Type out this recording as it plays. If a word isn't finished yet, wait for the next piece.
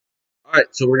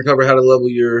Alright, so we're going to cover how to level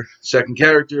your second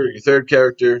character, your third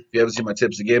character. If you haven't seen my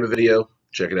tips and Gambit video,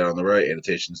 check it out on the right.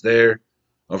 Annotations there.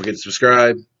 Don't forget to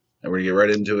subscribe, and we're going to get right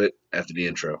into it after the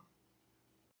intro.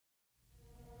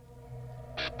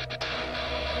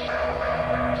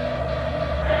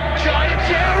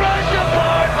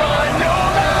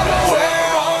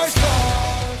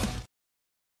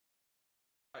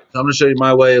 So I'm going to show you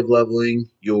my way of leveling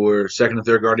your second and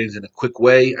third Guardians in a quick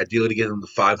way, ideally to get them to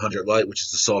 500 light, which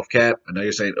is the soft cap. I know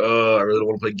you're saying, oh, I really don't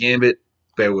want to play Gambit.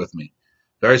 Bear with me.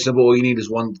 Very simple. All you need is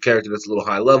one character that's a little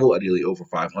high level, ideally over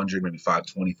 500, maybe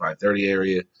 520, 530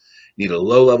 area. You need a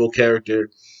low level character.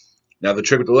 Now, the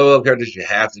trick with the low level characters, you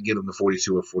have to get them to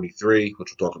 42 or 43,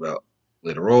 which we'll talk about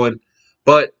later on.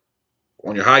 But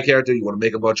on your high character, you want to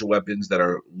make a bunch of weapons that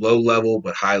are low level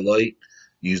but high light.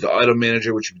 Use the item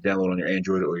manager, which you can download on your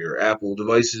Android or your Apple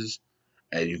devices,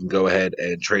 and you can go ahead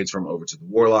and transfer them over to the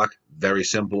Warlock. Very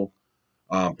simple.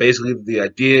 Basically, the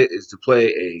idea is to play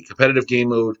a competitive game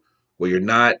mode where you're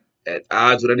not at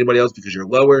odds with anybody else because you're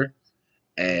lower,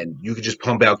 and you can just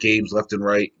pump out games left and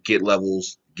right, get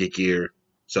levels, get gear.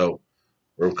 So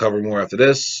we'll cover more after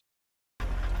this.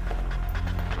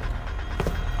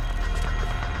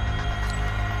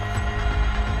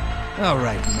 All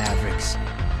right, Mavericks.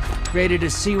 Ready to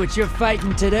see what you're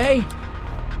fighting today?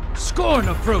 Scorn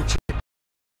approach.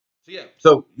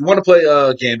 So you want to play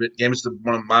Gambit. Gambit's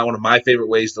one of my favorite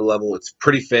ways to level. It's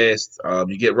pretty fast.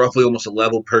 You get roughly almost a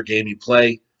level per game you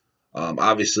play.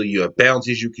 Obviously, you have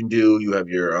bounties you can do. You have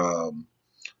your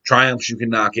triumphs you can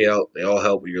knock out. They all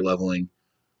help with your leveling.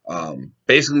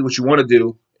 Basically, what you want to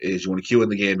do is you want to queue in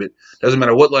the Gambit. Doesn't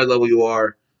matter what light level you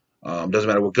are. Doesn't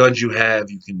matter what guns you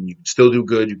have. You can still do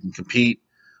good. You can compete.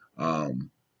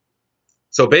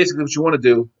 So basically what you want to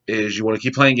do is you want to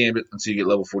keep playing Gambit until you get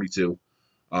level 42.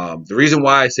 The reason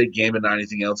why I say Gambit, not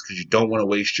anything else, because you don't want to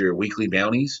waste your weekly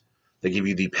bounties. They give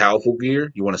you the powerful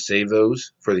gear. You want to save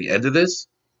those for the end of this.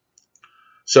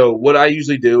 So what I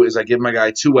usually do is I give my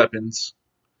guy 2 weapons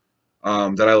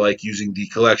that I like using the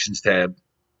collections tab,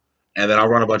 and then I'll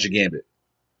run a bunch of Gambit.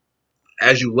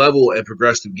 As you level and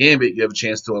progress through Gambit, you have a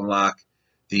chance to unlock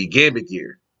the Gambit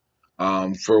gear.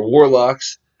 For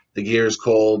Warlocks, the gear is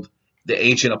called the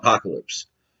Ancient Apocalypse.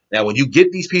 Now, when you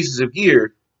get these pieces of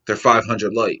gear, they're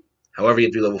 500 light. However, you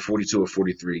have to be level 42 or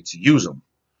 43 to use them.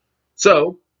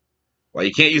 So, while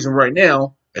you can't use them right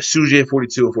now, as soon as you hit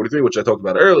 42 or 43, which I talked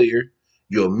about earlier,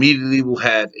 you immediately will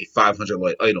have a 500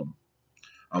 light item.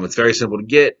 It's very simple to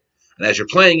get, and as you're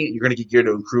playing it, you're going to get gear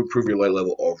to improve your light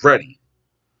level already.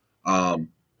 I'm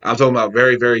talking about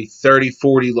very, very 30,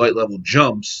 40 light level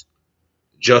jumps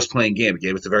just playing Gambit.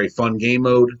 Gambit's a very fun game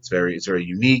mode. It's very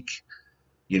unique.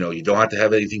 You know, you don't have to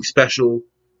have anything special.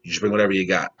 You just bring whatever you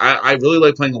got. I really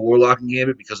like playing a Warlock in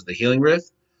Gambit because of the healing rift,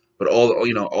 but all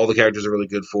the characters are really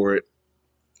good for it.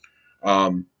 So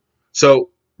I'm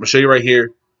gonna show you right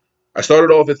here. I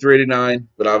started off at 389,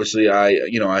 but obviously I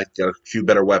got a few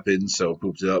better weapons, so it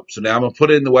pooped it up. So now I'm gonna put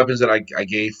in the weapons that I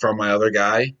gave from my other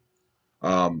guy.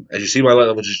 As you see, my light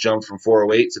level just jumped from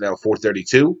 408 to now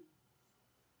 432.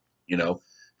 You know,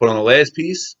 put on the last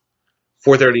piece,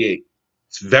 438.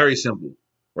 It's very simple,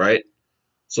 right?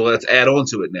 So let's add on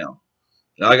to it now.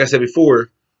 Now, like I said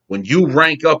before, when you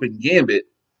rank up in Gambit,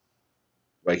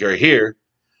 like right here,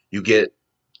 you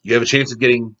have a chance of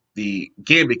getting the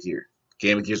Gambit gear.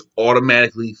 Gambit gear is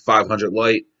automatically 500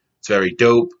 light. It's very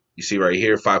dope. You see right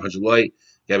here, 500 light.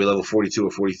 You gotta be level 42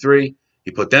 or 43.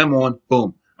 You put them on,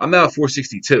 boom. I'm now at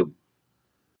 462.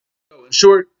 So in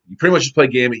short, you pretty much just play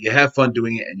Gambit. You have fun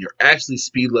doing it, and you're actually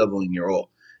speed leveling your ult.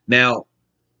 Now,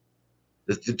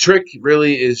 the trick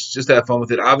really is just to have fun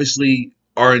with it. Obviously,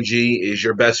 RNG is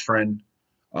your best friend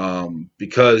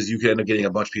because you can end up getting a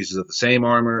bunch of pieces of the same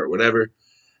armor or whatever.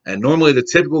 And normally, the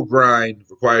typical grind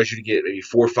requires you to get maybe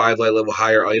 4 or 5 light level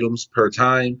higher items per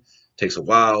time. It takes a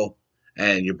while,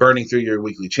 and you're burning through your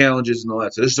weekly challenges and all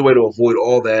that. So this is a way to avoid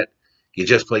all that. You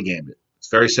just play Gambit. It's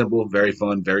very simple, very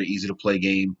fun, very easy to play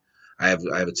game. I have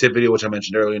a tip video, which I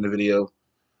mentioned earlier in the video,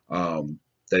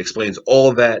 that explains all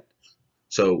of that.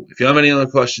 So if you have any other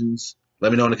questions,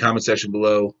 let me know in the comment section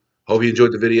below. Hope you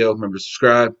enjoyed the video. Remember to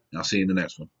subscribe, and I'll see you in the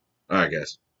next one. All right,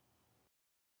 guys.